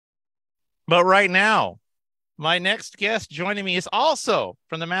But right now, my next guest joining me is also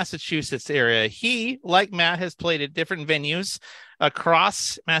from the Massachusetts area. He, like Matt, has played at different venues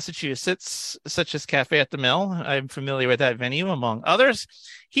across Massachusetts, such as Cafe at the Mill. I'm familiar with that venue, among others.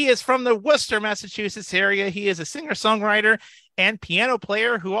 He is from the Worcester, Massachusetts area. He is a singer-songwriter and piano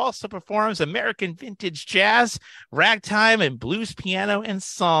player who also performs American vintage jazz, ragtime, and blues piano and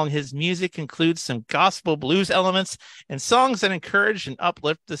song. His music includes some gospel blues elements and songs that encourage and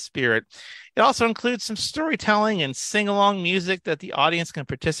uplift the spirit. It also includes some storytelling and sing-along music that the audience can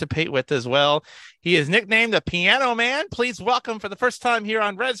participate with as well. He is nicknamed the Piano Man. Please welcome for the first time here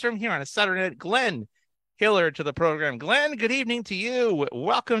on Red's Room, here on a Saturday night, Glenn Hillard to the program. Glenn, good evening to you.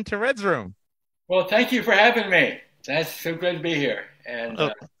 Welcome to Red's Room. Well, thank you for having me. That's so good to be here. And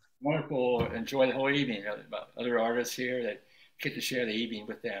wonderful. Enjoy the whole evening. Other artists here that get to share the evening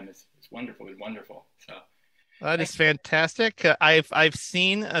with them. It's wonderful. It's wonderful. So. That is fantastic. I've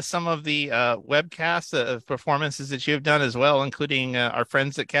seen some of the webcasts of performances that you've done as well, including our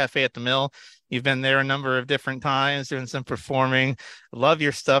friends at Cafe at the Mill. You've been there a number of different times doing some performing. Love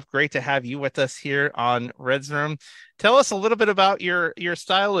your stuff. Great to have you with us here on Red's Room. Tell us a little bit about your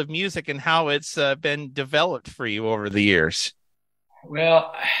style of music and how it's been developed for you over the years.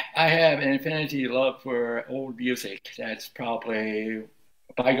 Well, I have an infinity love for old music. That's probably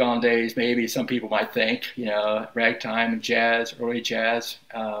bygone days, maybe some people might think, ragtime and jazz, early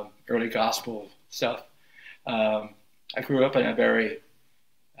gospel stuff. I grew up in a very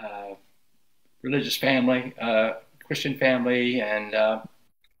religious family, Christian family, and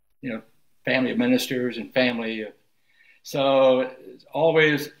family of ministers and family. So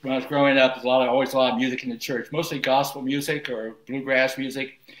always, when I was growing up, there's always a lot of music in the church, mostly gospel music or bluegrass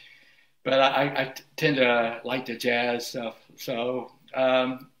music. But I tend to like the jazz stuff. So.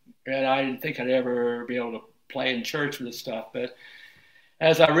 And I didn't think I'd ever be able to play in church with this stuff. But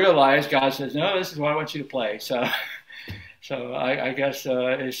as I realized, God says, no, this is what I want you to play. So I guess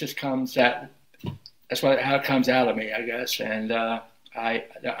it just comes how it comes out of me, I guess. And I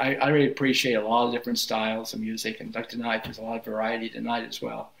really appreciate a lot of different styles of music. And like tonight, there's a lot of variety tonight as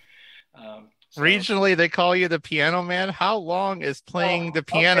well. Regionally, they call you the Piano Man. How long is playing the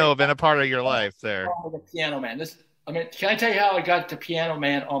piano been a part of your life there? The Piano Man. Can I tell you how I got to Piano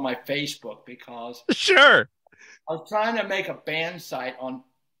Man on my Facebook? Because sure, I was trying to make a band site on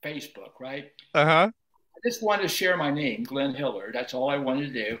Facebook, right? I just wanted to share my name, Glenn Hillard. That's all I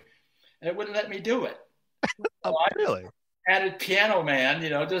wanted to do, and it wouldn't let me do it. So really? I added Piano Man,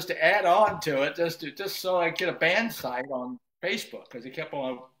 just to add on to it, just so I get a band site on Facebook, because it kept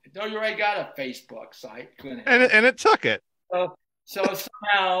on. No, you already got a Facebook site, Glenn Hillard. And it took it. So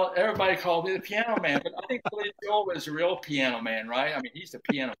somehow everybody called me the Piano Man, but I think Billy Joel was the real Piano Man, right? I mean, he's the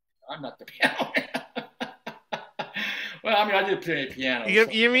piano man. I'm not the piano man. Well, I did play piano.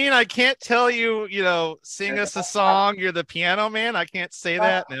 You mean I can't tell you, sing us a song, you're the Piano Man? I can't say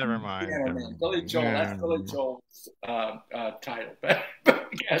that? Never mind. Piano Man. Billy Joel, that's Billy Joel's title. But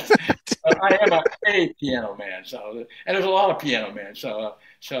yes, I am a piano man. So, and there's a lot of piano men. So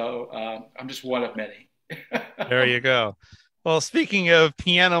I'm just one of many. There you go. Well, speaking of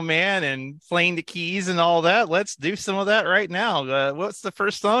Piano Man and playing the keys and all that, let's do some of that right now. What's the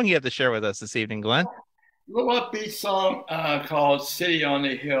first song you have to share with us this evening, Glenn? A little upbeat song called City on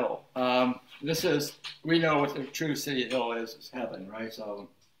the Hill. We know what the true City Hill is. It's heaven, right? So.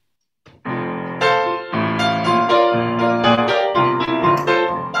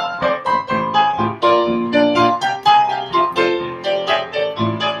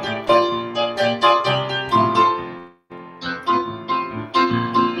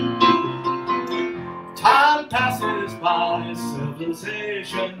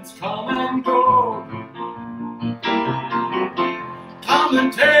 Civilizations come and go.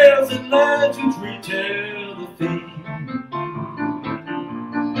 Common tales and legends retell the theme.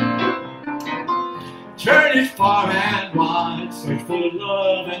 Journeys far and wide, search for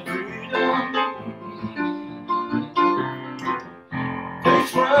love and freedom.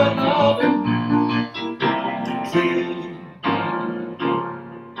 Place for a loving dream.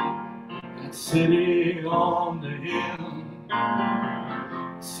 That city on the hill.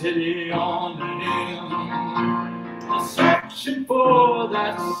 City on the hill, a searching for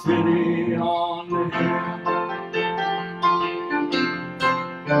that city on the hill.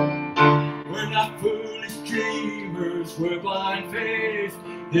 We're not foolish dreamers, we're blind faith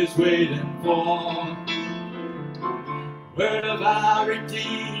is waiting for. Word of our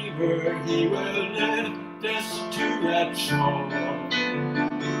Redeemer, he will lift us to that shore.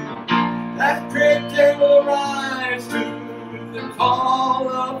 That great day will rise to the call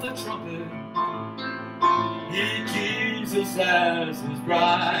of the trumpet. He Jesus as his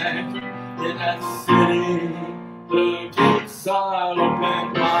bride. In that city, the gates are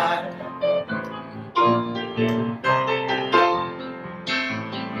open wide.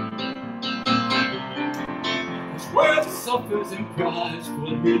 This world suffers and cries for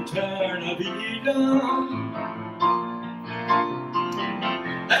the return of Eden.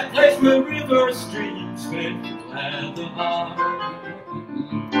 That place where river streams make glad the heart.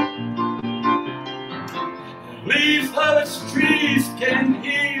 And leaves of its trees can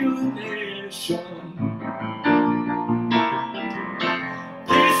heal the nation.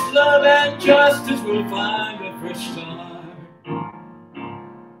 Peace, love, and justice will find a fresh start.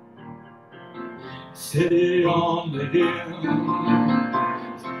 City on the hill,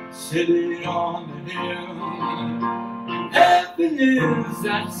 city on the hill. Heaven is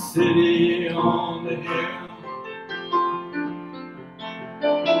that city on the hill.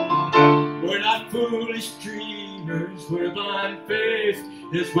 We're not foolish dreamers, we're blind faith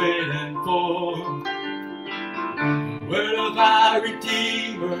is waiting for. Word of our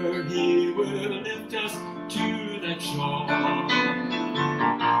Redeemer, He will lift us to that shore.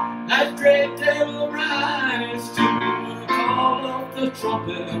 That great day will rise to the call of the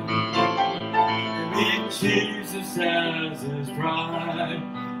trumpet. Meet Jesus as His bride.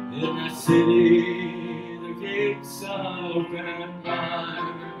 In that city, the gates are open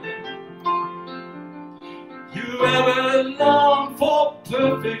wide. You ever long for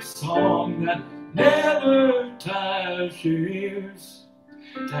perfect song that never tires your ears?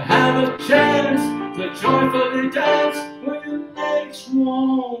 To have a chance to joyfully dance where your legs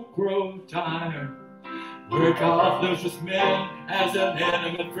won't grow tired. Where God lives with men as an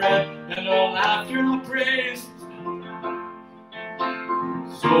intimate friend, and all laughter and praise.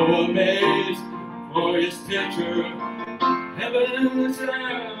 So amazed for His picture, heaven is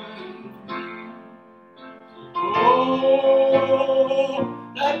earth. Oh,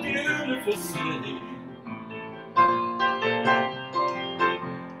 that beautiful city.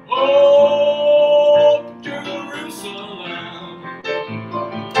 Oh, Jerusalem.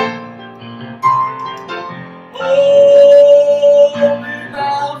 Holy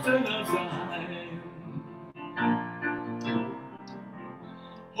mountain of Zion.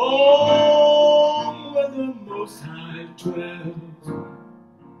 Home where the Most High dwells.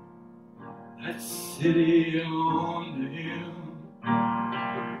 That city on the hill.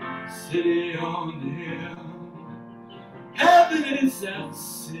 City on the hill. Heaven is that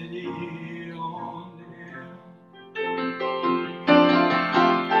city on the hill.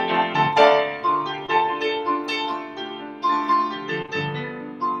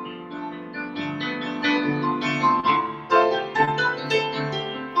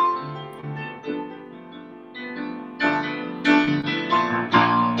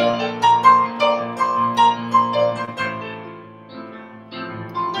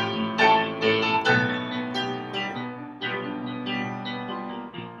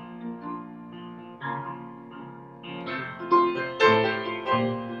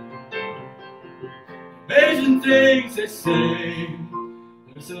 Amazing things they say.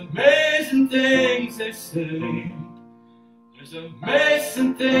 There's amazing things they say. There's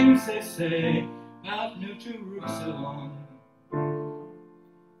amazing things they say about New Jerusalem,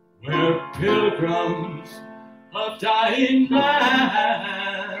 where pilgrims of dying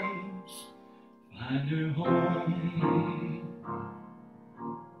lands find their home.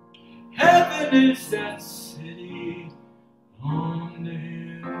 Heaven is that city on the hill.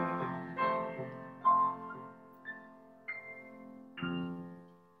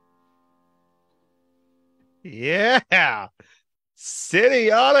 Yeah.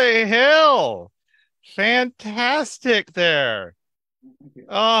 City on a Hill. Fantastic there.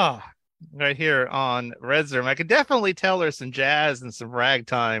 Oh, right here on Red Zone. I could definitely tell there's some jazz and some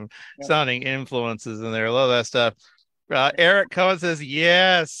ragtime sounding influences in there. I love that stuff. Eric Cohen says,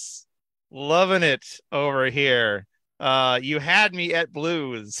 yes, loving it over here. You had me at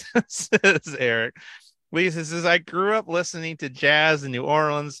blues, says Eric. Lisa says, I grew up listening to jazz in New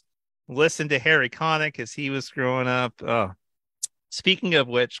Orleans, listened to Harry Connick as he was growing up. Oh, speaking of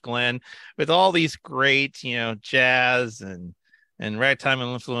which, Glenn, with all these great, jazz and ragtime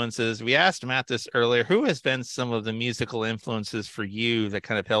influences, we asked Matt this earlier. Who has been some of the musical influences for you that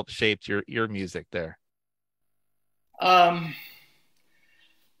kind of helped shape your music there? Yeah,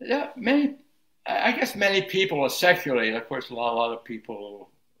 I guess many people are secularly. Of course, a lot of people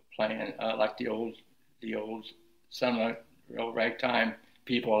playing like the old some real ragtime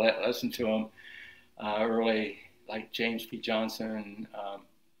people that listen to them early, like James P. Johnson.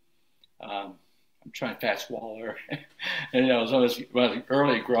 I'm trying Fats Waller. And, so it was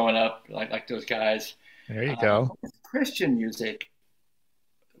early growing up, like those guys. There you go. Christian music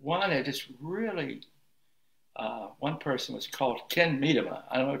one that just really, one person was called Ken Miedema.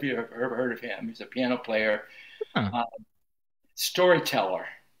 I don't know if you've ever heard of him. He's a piano player, Huh. storyteller,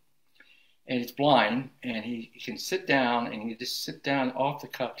 and he's blind, and he can sit down and he just sit down off the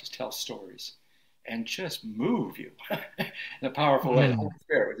cuff, just tell stories, and just move you in a powerful way. The Mm. Holy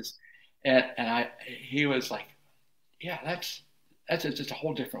Spirit was just, he was like, yeah, that's just a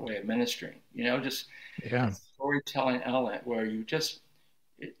whole different way of ministering, just Yeah. that storytelling element where you just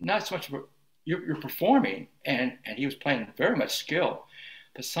not so much you're performing, and he was playing very much skill,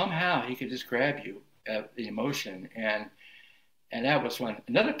 but somehow he could just grab you the emotion, and that was one.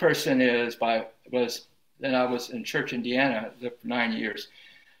 Another person was then I was in Church, Indiana, lived for 9 years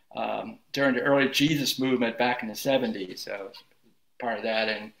during the early Jesus movement back in the 70s. I was part of that,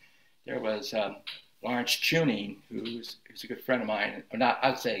 and there was Lawrence Tuning, who's a good friend of mine, or not,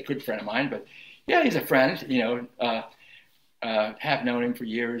 I'd say a good friend of mine, but yeah, he's a friend. Have known him for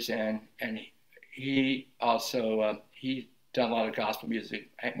years, and he also he done a lot of gospel music.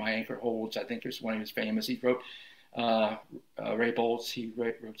 My Anchor Holds, I think, is one of his famous. He wrote Ray Boltz. He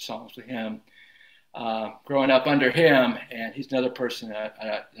wrote songs with him. Growing up under him, and he's another person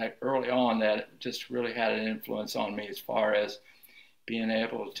that early on that just really had an influence on me as far as being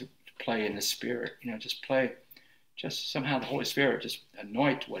able to play in the Spirit. Just play, just somehow the Holy Spirit just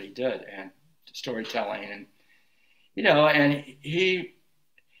anoint what he did, and storytelling, and he.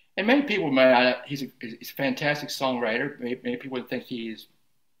 And many people he's a fantastic songwriter. Many people would think he's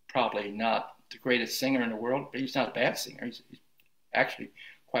probably not the greatest singer in the world, but he's not a bad singer. He's actually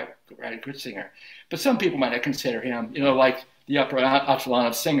quite a good singer. But some people might not consider him, like the upper echelon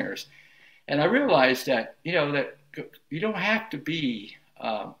of singers. And I realized that, that you don't have to be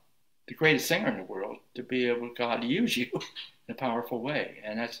the greatest singer in the world to be able God to use you in a powerful way.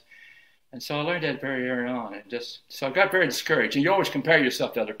 And so I learned that very early on, and so I got very discouraged. And you always compare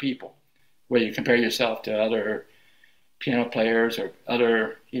yourself to other people, whether you compare yourself to other piano players or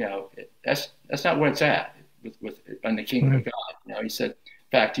other, that's not where it's at with in the kingdom of God.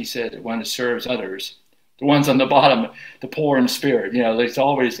 He said the one that serves others, the ones on the bottom, the poor in spirit. There's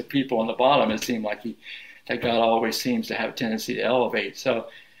always the people on the bottom. It seemed like that God always seems to have a tendency to elevate. So,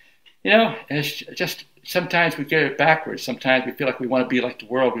 it's just. Sometimes we get it backwards. Sometimes we feel like we want to be like the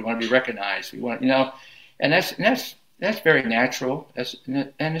world. We want to be recognized. We want, and that's very natural.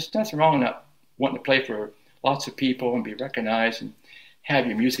 And there's nothing wrong with not wanting to play for lots of people and be recognized and have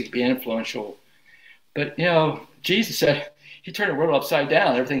your music be influential. But Jesus said he turned the world upside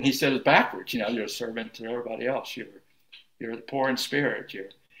down. Everything he said is backwards. You're a servant to everybody else. You're the poor in spirit. You're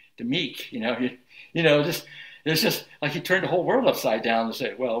the meek. Just it's just like he turned the whole world upside down to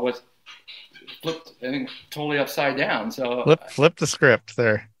say, well, what's flipped, I think, totally upside down. So Flip the script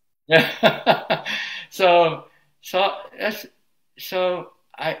there. Yeah. so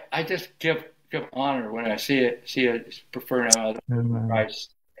I just give honor when I see it prefer now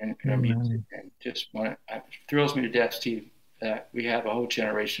Christ and music, and just want it thrills me to death, Steve, that we have a whole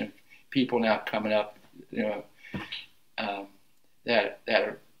generation of people now coming up, that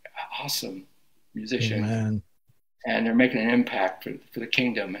are awesome musicians. Amen. And they're making an impact for the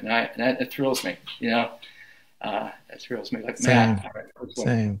kingdom, and that thrills me. That thrills me. Like Same. Matt,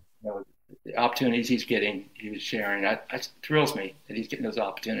 Same. The opportunities he was sharing. That thrills me that he's getting those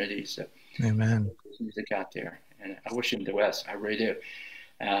opportunities. So, Amen. Music out there, and I wish him the best. I really do.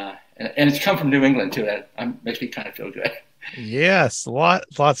 And it's come from New England too. That makes me kind of feel good. Yes,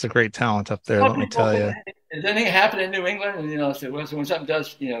 lots of great talent up there. Let me tell you. Does anything happen in New England? And so when something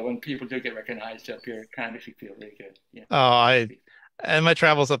does, when people do get recognized up here, it kind of makes me feel really good. And my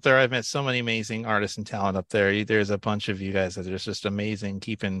travels up there, I've met so many amazing artists and talent up there. There's a bunch of you guys that are just amazing,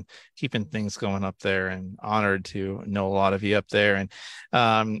 keeping things going up there, and honored to know a lot of you up there.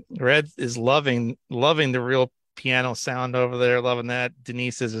 And Red is loving the real piano sound over there, loving that.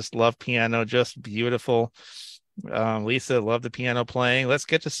 Denise is just love piano, just beautiful. Lisa, love the piano playing. Let's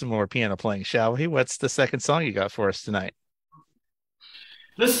get to some more piano playing, shall we? What's the second song you got for us tonight?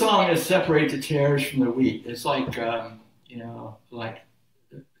 This song is "Separate the Tares from the Wheat." It's like like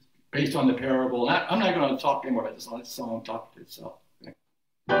based on the parable. I'm not going to talk anymore about this. Let the song talk to itself.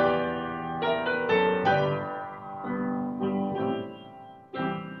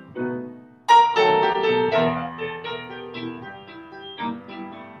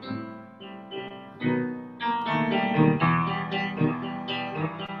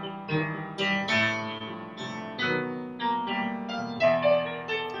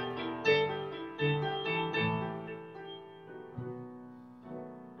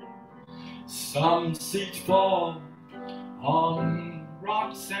 Some seeds fall on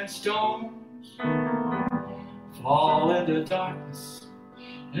rocks and stones, fall into darkness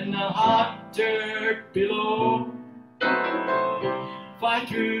in the hot dirt below. Fight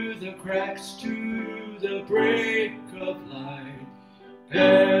through the cracks to the break of light.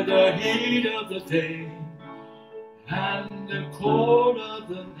 Bear the heat of the day and the cold of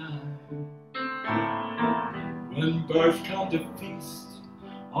the night. When birds come to feast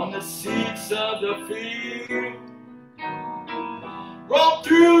on the seats of the field, roll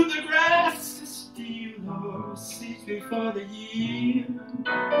through the grass to steal the seeds before the yield.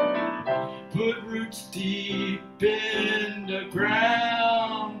 Put roots deep in the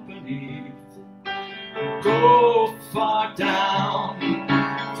ground beneath. Go far down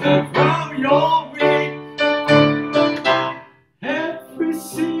to grow your wheat. Every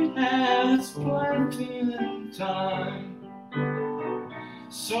seed has planting time.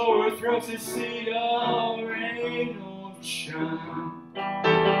 Sower throws his seed of rain or shine.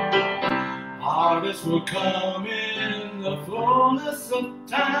 Harvest will come in the fullness of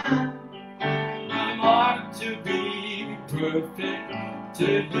time. I'm marked to be perfect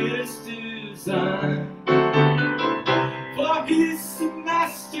to his design. For he's the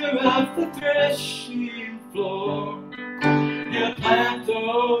master of the threshing floor. He'll plant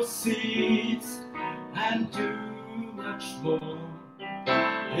those seeds and do much more.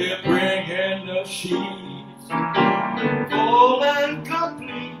 He'll bring in the sheaves, full and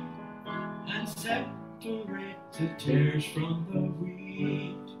complete, and separate the tares from the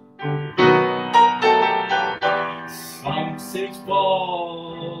wheat. Some seeds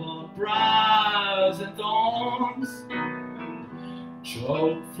fall on briars and thorns,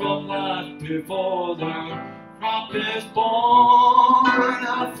 choke from life before the crop is born.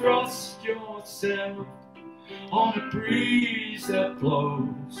 Now thrust yourself on the breeze that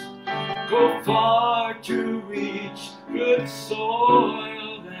blows. Go far to reach good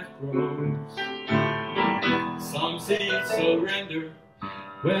soil that grows. Some seeds surrender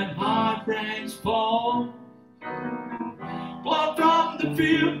when hard rains fall. Blow from the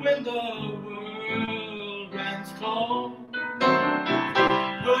field when the whirlwinds call.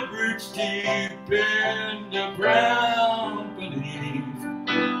 Put roots deep in the ground beneath.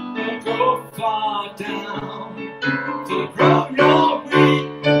 Go far down to grow your wheat.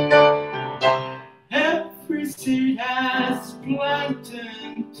 Every seed has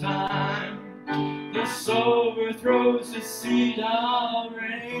planting time. The sower throws the seed out,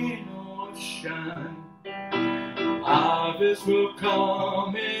 rain or shine. Harvest will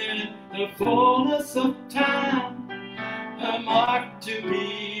come in the fullness of time. A mark to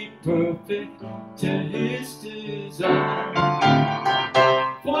be perfect to his design.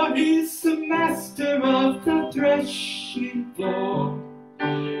 For he's the master of the threshing floor.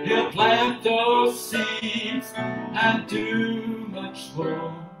 He'll plant those seeds and do much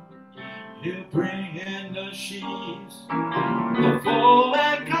more. He'll bring in the sheaves, the full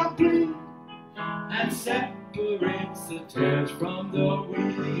and complete, and separates the tares from the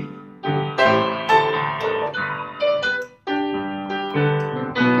wheat.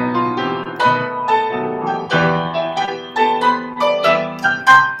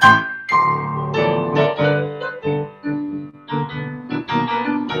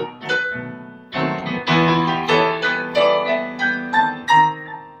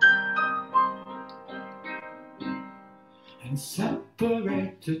 And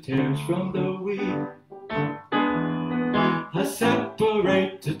separate the tares from the wheat. I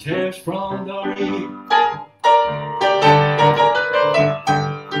separate the tares from the wheat.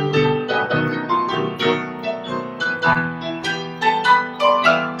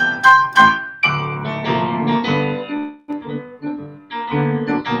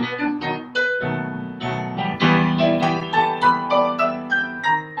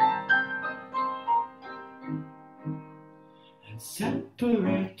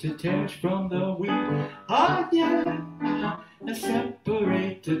 Separate the tares from the wheat. Oh yeah. I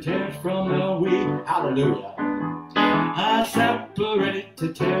separate the tares from the wheat. Hallelujah. I separate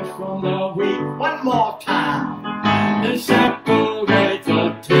the tares from the wheat. One more time. I separate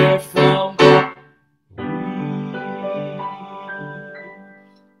the tares from the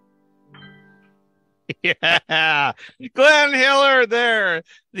wheat. Yeah. Glenn Hillard there,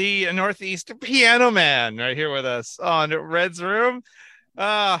 the Northeast piano man, right here with us on Red's Room.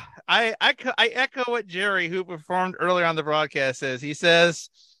 I echo what Jerry, who performed earlier on the broadcast, says. He says,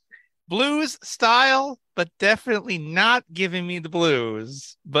 blues style, but definitely not giving me the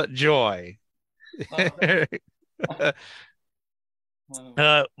blues, but joy.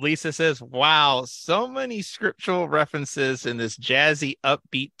 Lisa says, wow, so many scriptural references in this jazzy,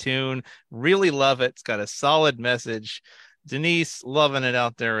 upbeat tune. Really love it. It's got a solid message. Denise loving it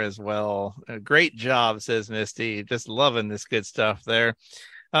out there as well. Great job, says Misty. Just loving this good stuff there.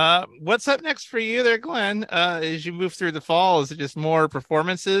 What's up next for you there, Glenn? As you move through the fall, is it just more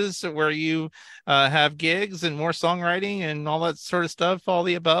performances where you have gigs and more songwriting and all that sort of stuff, all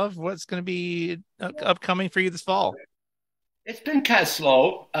the above? What's going to be upcoming for you this fall? It's been kind of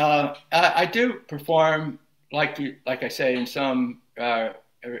slow. I do perform, like I say, in some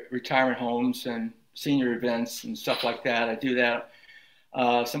retirement homes and senior events and stuff like that. I do that.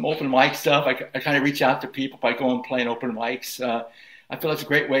 Some open mic stuff. I kind of reach out to people by going playing open mics. I feel it's a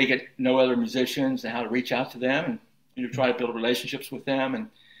great way to get to know other musicians and how to reach out to them and try to build relationships with them and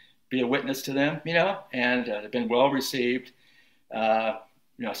be a witness to them, and they've been well received.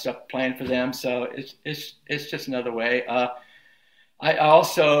 Stuff playing for them. So it's just another way. I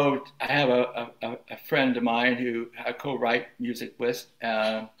have a friend of mine who I co-write music with,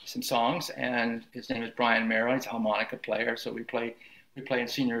 some songs, and his name is Brian Merrill. He's a harmonica player, so we play in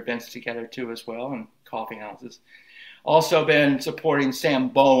senior events together too as well, and coffee houses. Also been supporting Sam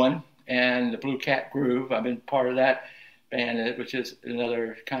Bowen and the Blue Cat Groove. I've been part of that band, which is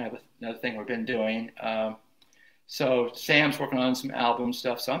another thing we've been doing. So Sam's working on some album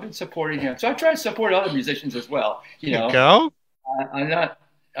stuff, so I've been supporting him. So I try to support other musicians as well. You go. I'm not,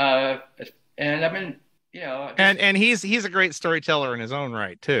 and I've been, and he's a great storyteller in his own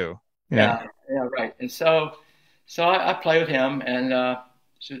right too. Yeah, right. And so I play with him and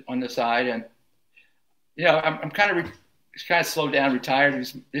on the side, and I'm kind of slowed down, retired,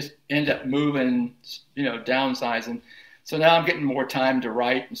 just end up moving, downsizing. So now I'm getting more time to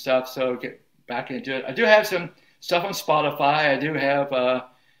write and stuff. So get back into it. I do have some stuff on Spotify.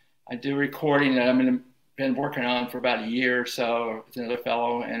 I do recording that been working on for about a year or so with another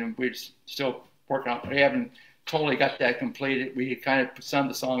fellow, and we're still working on. We haven't totally got that completed. We kind of put some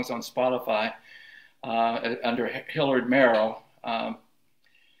of the songs on Spotify under Hillard Merrill.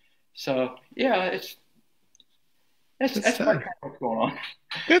 So yeah, that's kind of what's going on.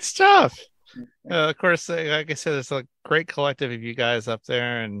 Good stuff. Of course, like I said, there's a great collective of you guys up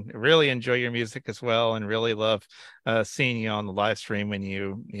there, and really enjoy your music as well, and really love seeing you on the live stream when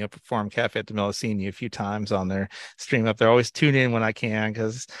you perform Cafe at the Mill. Seeing you a few times on their stream up there. Always tune in when I can,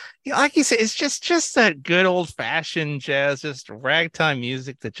 because like you said, it's just that good old fashioned jazz, just ragtime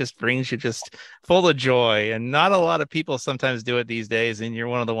music that just brings you just full of joy. And not a lot of people sometimes do it these days, and you're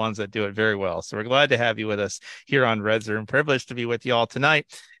one of the ones that do it very well. So we're glad to have you with us here on Red Room. Privileged to be with you all tonight.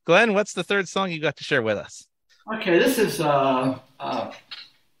 Glenn, what's the third song you got to share with us? Okay, this is it's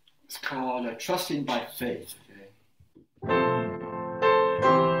called "Trusting by Faith." Okay.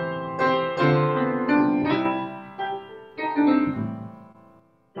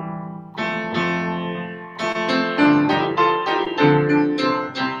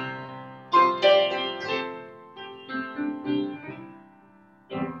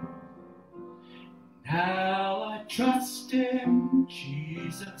 Now I trust in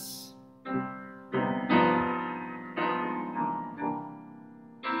Jesus,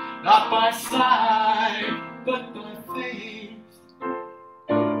 not by sight, but by faith.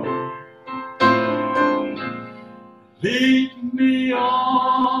 Lead me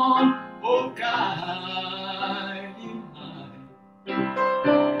on, oh guiding light.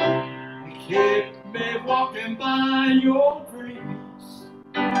 Keep me walking by your grace.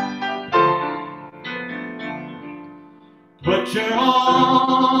 Put your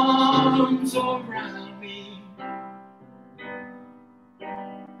arms around me.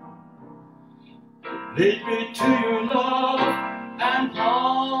 Lead me to your love and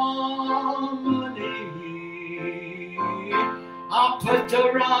harmony. I'll put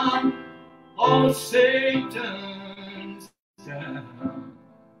around all Satan's down.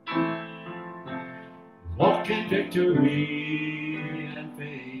 Walk in victory and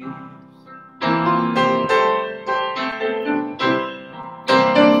faith.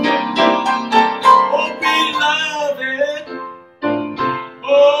 Oh, beloved,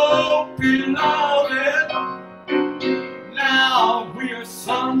 oh, beloved, now we are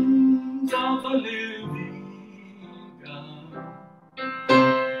sons of the living God.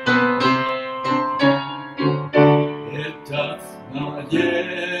 It does not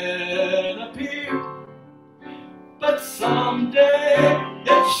yet appear, but someday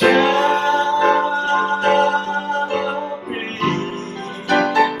it shall be.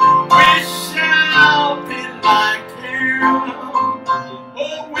 We shall be like him.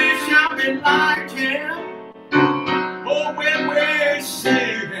 Oh, we shall be like him. Oh, when we see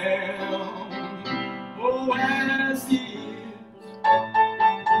him. Oh, as he is.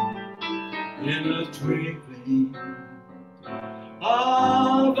 In a twinkling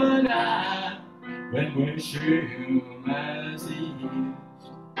of an eye, when we see him as he is.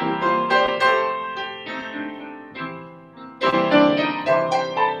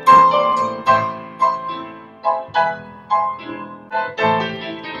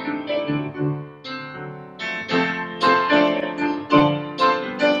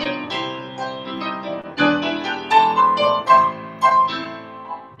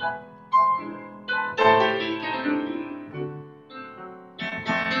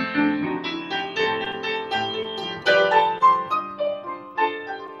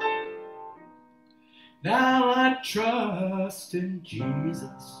 trust in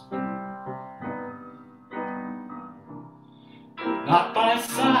Jesus, not by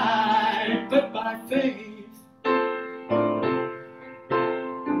sight, but by faith.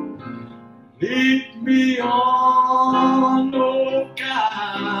 Lead me on, oh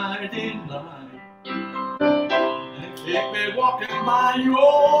guiding light, and keep me walking by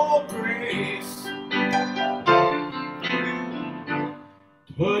your grace.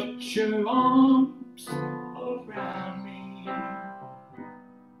 Put your arms around me,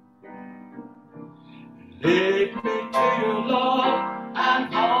 lead me to your love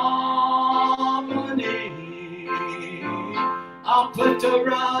and harmony. I'll put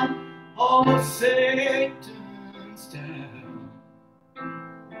around all of Satan's down,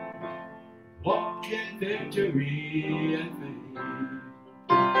 walk in victory and faith.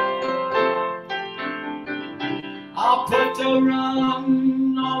 I'll put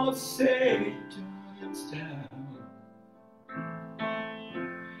around all of Satan's down,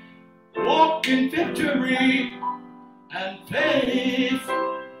 walk in victory and faith.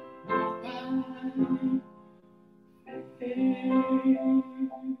 Walk by faith.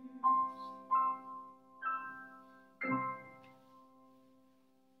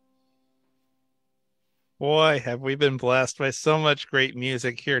 Boy, have we been blessed by so much great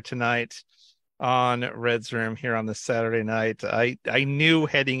music here tonight on Red's Room here on this Saturday night. I knew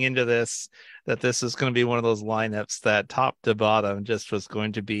heading into this that this is going to be one of those lineups that top to bottom just was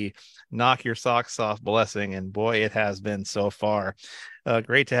going to be knock your socks off blessing, and boy, it has been so far.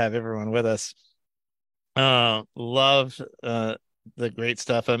 Great to have everyone with us. Love the great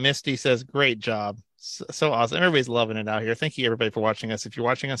stuff. Misty says, great job. So awesome. Everybody's loving it out here. Thank you, everybody, for watching us. If you're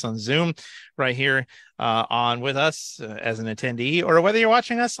watching us on Zoom right here on with us as an attendee, or whether you're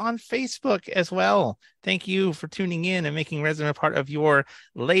watching us on Facebook as well, thank you for tuning in and making Resident a part of your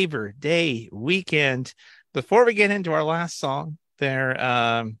Labor Day weekend. Before we get into our last song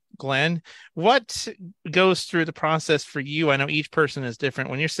there, Glenn, what goes through the process for you? I know each person is different.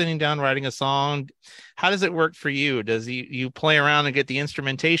 When you're sitting down writing a song, how does it work for you? Does you play around and get the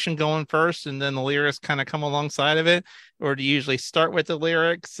instrumentation going first and then the lyrics kind of come alongside of it? Or do you usually start with the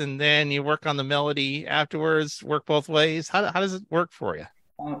lyrics and then you work on the melody afterwards, work both ways? How does it work for you?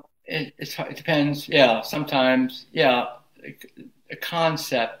 It depends. Yeah, sometimes, yeah, a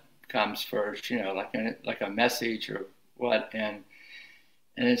concept comes first, like a message or what, and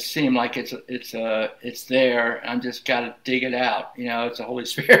it seemed like it's there. I'm just got to dig it out. It's the Holy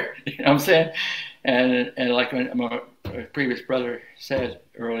Spirit. You know what I'm saying? And like when my previous brother said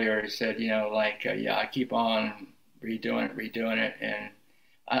earlier, he said, yeah, I keep on redoing it, and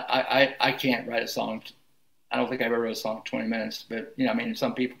I can't write a song. I don't think I ever wrote a song in 20 minutes, but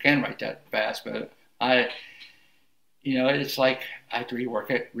some people can write that fast, but it's like I have to rework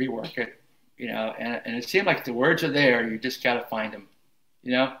it, and it seemed like the words are there. You just got to find them.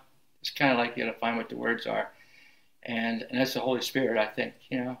 It's kind of like you got to find what the words are, and that's the Holy Spirit, I think.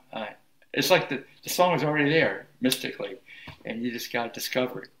 It's like the song is already there mystically, and you just got to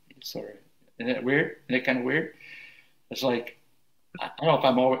discover it. Isn't it weird? Isn't it kind of weird? It's like I don't know if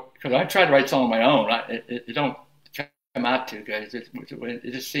I'm always, because I tried to write songs on my own. It don't come out too good.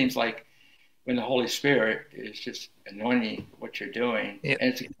 It just seems like when the Holy Spirit is just anointing what you're doing,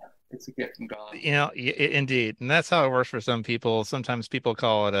 and it's a gift from God. Indeed. And that's how it works for some people. Sometimes people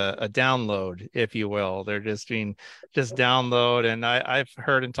call it a download, if you will. They're just download. And I've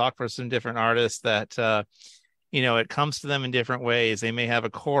heard and talked with some different artists that, it comes to them in different ways. They may have a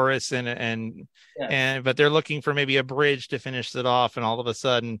chorus but they're looking for maybe a bridge to finish it off. And all of a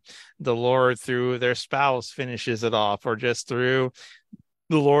sudden the Lord through their spouse finishes it off, or just through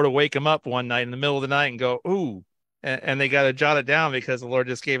the Lord will wake them up one night in the middle of the night and go, ooh, and they got to jot it down because the Lord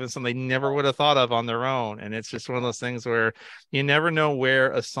just gave them something they never would have thought of on their own. And it's just one of those things where you never know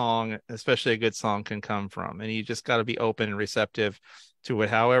where a song, especially a good song, can come from. And you just got to be open and receptive to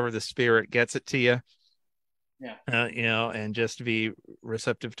it, however the Spirit gets it to you. Yeah. And just be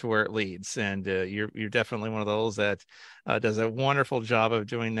receptive to where it leads. And you're definitely one of those that does a wonderful job of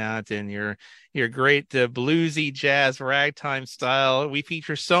doing that. And your great bluesy jazz ragtime style. We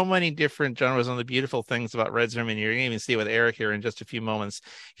feature so many different genres. One of the beautiful things about Red's Room, and you're going to even see with Eric here in just a few moments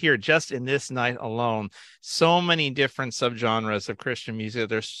here, just in this night alone, so many different subgenres of Christian music.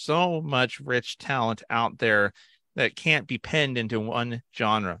 There's so much rich talent out there that can't be penned into one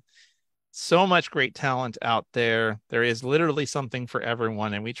genre. So much great talent out there. There is literally something for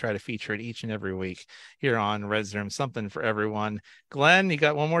everyone, and we try to feature it each and every week here on Red's Room. Something for everyone. Glenn, you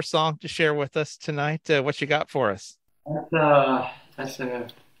got one more song to share with us tonight? What you got for us? That's a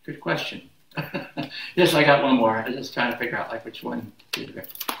good question. Yes, I got one more. I'm just trying to figure out which one.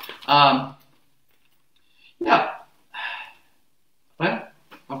 Yeah. Well,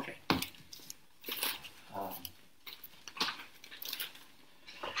 okay.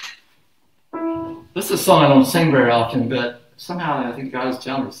 This is a song I don't sing very often, but somehow I think God is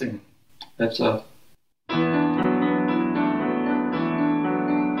telling me to sing. That's long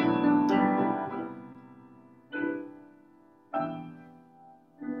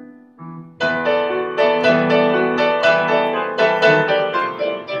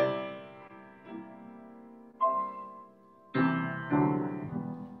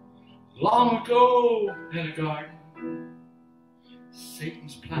ago in a garden,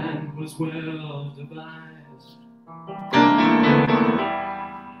 Satan's plan was well devised.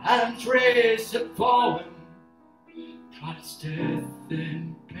 Adam's race had fallen, caught its death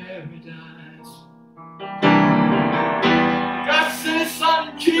in paradise. God sent His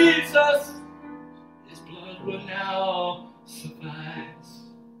Son Jesus, His blood will now suffice.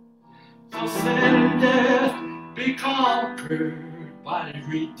 So sin and death be conquered by the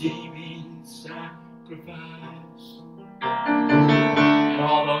redeeming sacrifice. And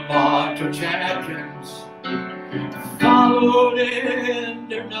all the martyr champions followed in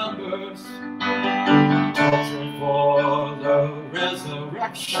their numbers, tortured for the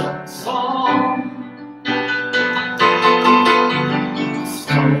resurrection song.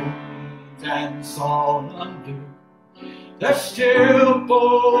 Stoned and sawn under, they're still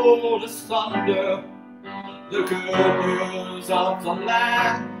bold as thunder. The good news of the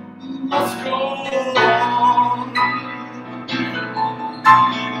land must go on.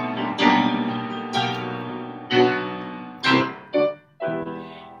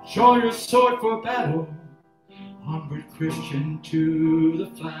 Draw your sword for battle, onward Christian to the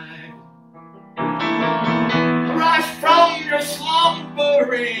flag. Arise from your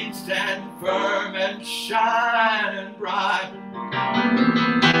slumbering, stand firm and shine bright.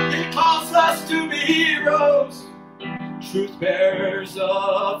 He calls us to be heroes, truth bearers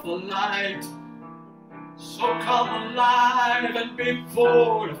of the light. So come alive and be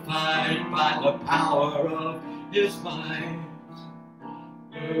fortified by the power of His might.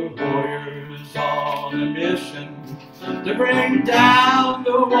 The warriors on a mission to bring down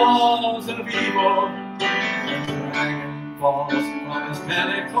the walls of evil. The dragon falls from his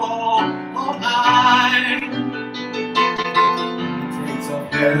pinnacle on high. The gates of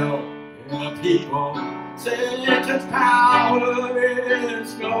hell in a people, Satan's power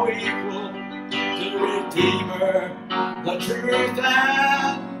is no equal to the Redeemer, the truth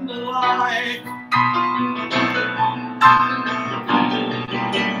and the light.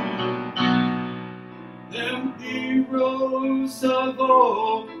 Them heroes of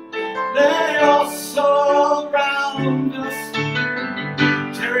old, they all surround us,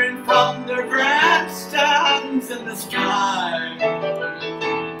 cheering from their grandstands in the sky.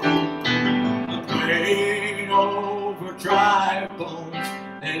 The pain over dry bones,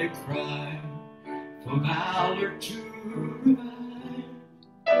 they cry for valor to revive.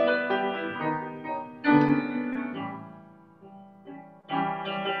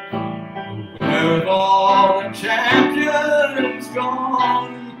 Where have all the champions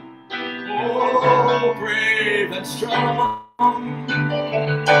gone? Oh, brave and strong.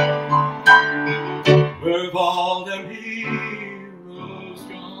 Where have all them heroes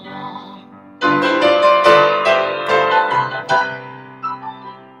gone?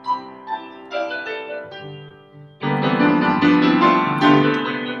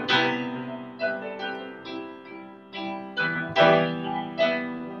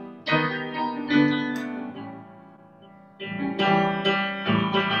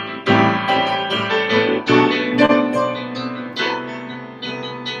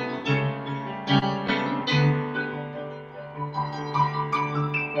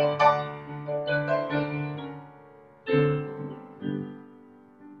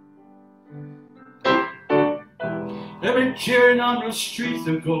 They've been cheering on the streets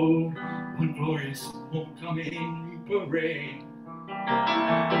of gold, one glorious homecoming parade.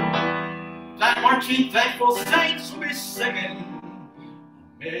 That marching thankful saints will be singing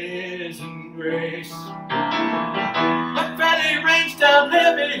Amazing Grace. Confetti rains down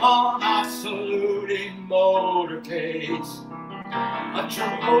heavy on our saluting motorcades. A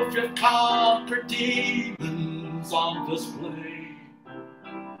trophy of conquered demons on display.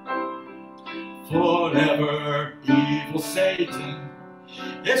 Forever evil Satan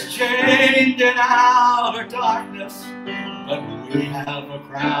is chained in outer darkness, but we have a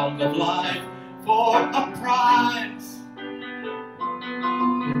crown of life for a prize.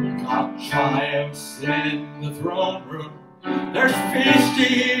 God triumphs in the throne room. There's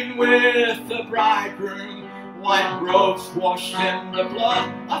feasting with the bridegroom. White robes washed in the blood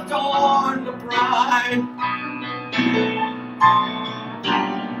adorn the bride.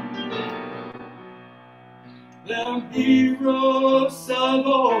 them heroes of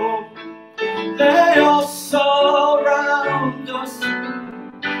old. They all surround us,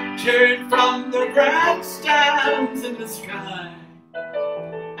 cheering from the grandstands in the sky,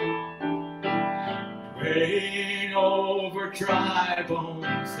 praying over dry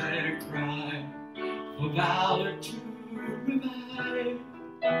bones that cry for valor to revive.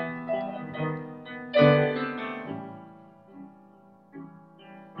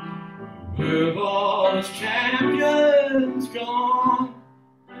 With all his champions gone,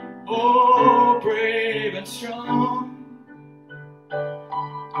 oh, brave and strong,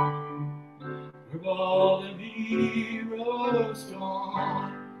 with all the heroes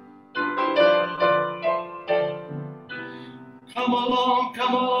gone. Come along,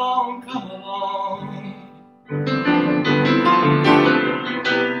 come along, come along.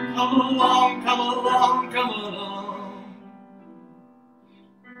 Come along, come along, come along.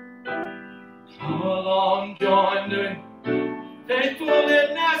 Come along, join the faithful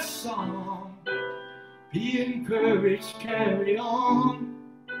in that song. Be encouraged, carry on.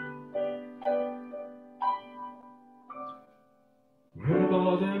 Where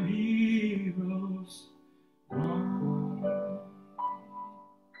all them heroes gone?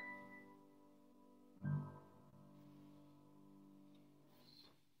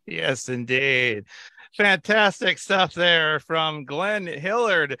 Yes, indeed. Fantastic stuff there from Glenn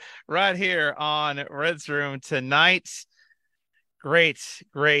Hillard right here on Red's Room tonight. Great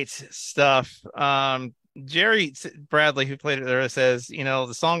stuff. Jerry Bradley, who played it there, says, the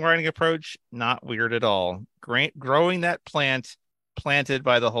songwriting approach, not weird at all. Great, growing that plant planted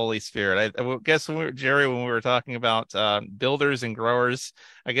by the Holy Spirit. I guess when we were talking about builders and growers,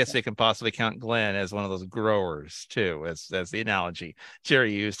 I guess we can possibly count Glenn as one of those growers too, as the analogy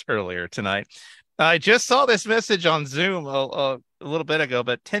Jerry used earlier tonight. I just saw this message on Zoom a little bit ago,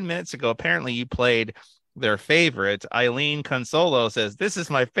 but 10 minutes ago, apparently you played their favorite. Eileen Consolo says, this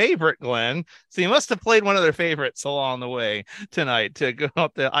is my favorite, Glenn. So you must have played one of their favorites along the way tonight to go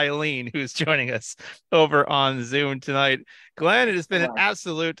up to Eileen, who's joining us over on Zoom tonight. Glenn, it has been an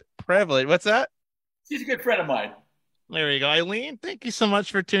absolute privilege. What's that? She's a good friend of mine. There you go. Eileen, thank you so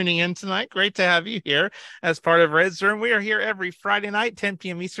much for tuning in tonight. Great to have you here as part of Red's Room. We are here every Friday night, 10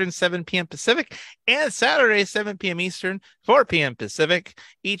 p.m. Eastern, 7 p.m. Pacific, and Saturday, 7 p.m. Eastern, 4 p.m. Pacific,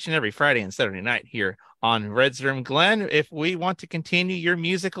 each and every Friday and Saturday night here on Red's Room. Glenn, if we want to continue your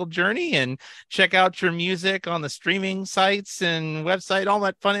musical journey and check out your music on the streaming sites and website, all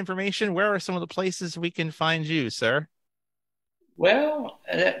that fun information, where are some of the places we can find you, sir? Well,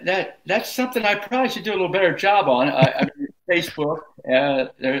 that's something I probably should do a little better job on. I mean, Facebook.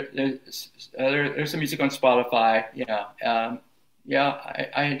 There's some music on Spotify.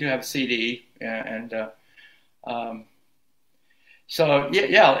 I do have a CD, so if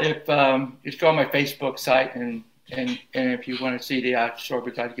you go on my Facebook site and if you want a CD, I'd sure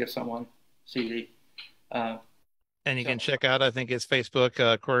be glad to give someone a CD. And you can check out, I think, his Facebook.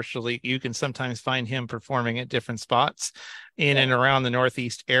 Of course, you can sometimes find him performing at different spots in and around the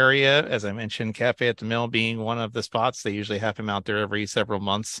Northeast area. As I mentioned, Cafe at the Mill being one of the spots. They usually have him out there every several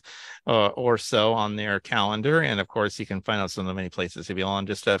months or so on their calendar. And of course, you can find out some of the many places he'll be on.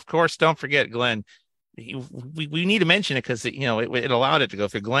 Just, of course, don't forget, Glenn, we need to mention it because, it allowed it to go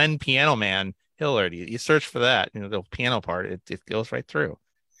through. Glenn Piano Man Hillard. You search for that, the piano part, it goes right through.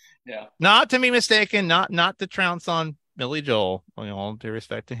 Yeah. Not to be mistaken, not to trounce on Billy Joel. All due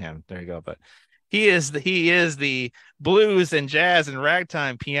respect to him. There you go. But he is the blues and jazz and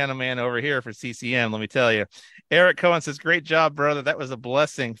ragtime piano man over here for CCM. Let me tell you. Eric Cohen says, great job, brother. That was a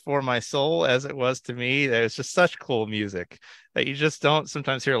blessing for my soul as it was to me. There's just such cool music that you just don't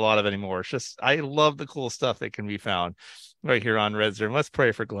sometimes hear a lot of anymore. It's just, I love the cool stuff that can be found right here on Red's Room. Let's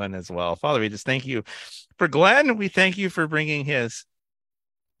pray for Glenn as well. Father, we just thank you for Glenn. We thank you for bringing his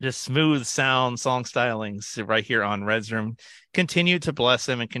just smooth sound song stylings right here on Red's Room. Continue to bless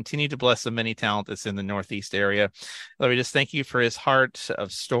him and continue to bless the many talent that's in the Northeast area. Lord, we just thank you for his heart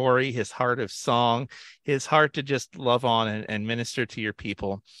of story, his heart of song, his heart to just love on and minister to your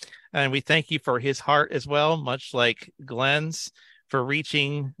people. And we thank you for his heart as well, much like Glenn's, for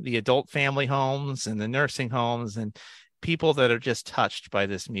reaching the adult family homes and the nursing homes and people that are just touched by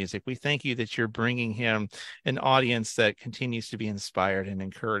this music. We thank you that you're bringing him an audience that continues to be inspired and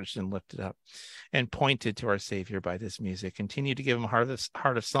encouraged and lifted up and pointed to our Savior by this music. Continue to give him a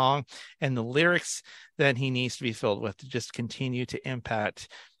heart of song and the lyrics that he needs to be filled with to just continue to impact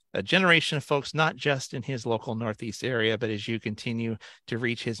a generation of folks, not just in his local Northeast area, but as you continue to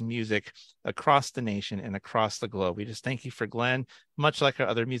reach his music across the nation and across the globe. We just thank you for Glenn, much like our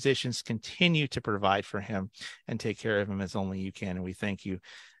other musicians. Continue to provide for him and take care of him as only you can. And we thank you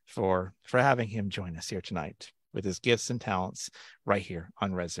for having him join us here tonight with his gifts and talents right here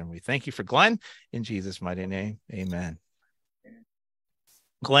on Red Zone. We thank you for Glenn in Jesus' mighty name. Amen.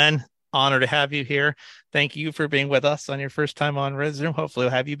 Glenn, honor to have you here. Thank you for being with us on your first time on Red Zone. Hopefully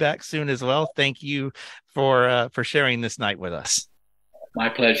we'll have you back soon as well. Thank you for sharing this night with us. My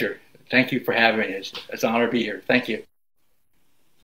pleasure. Thank you for having me. It's an honor to be here. Thank you.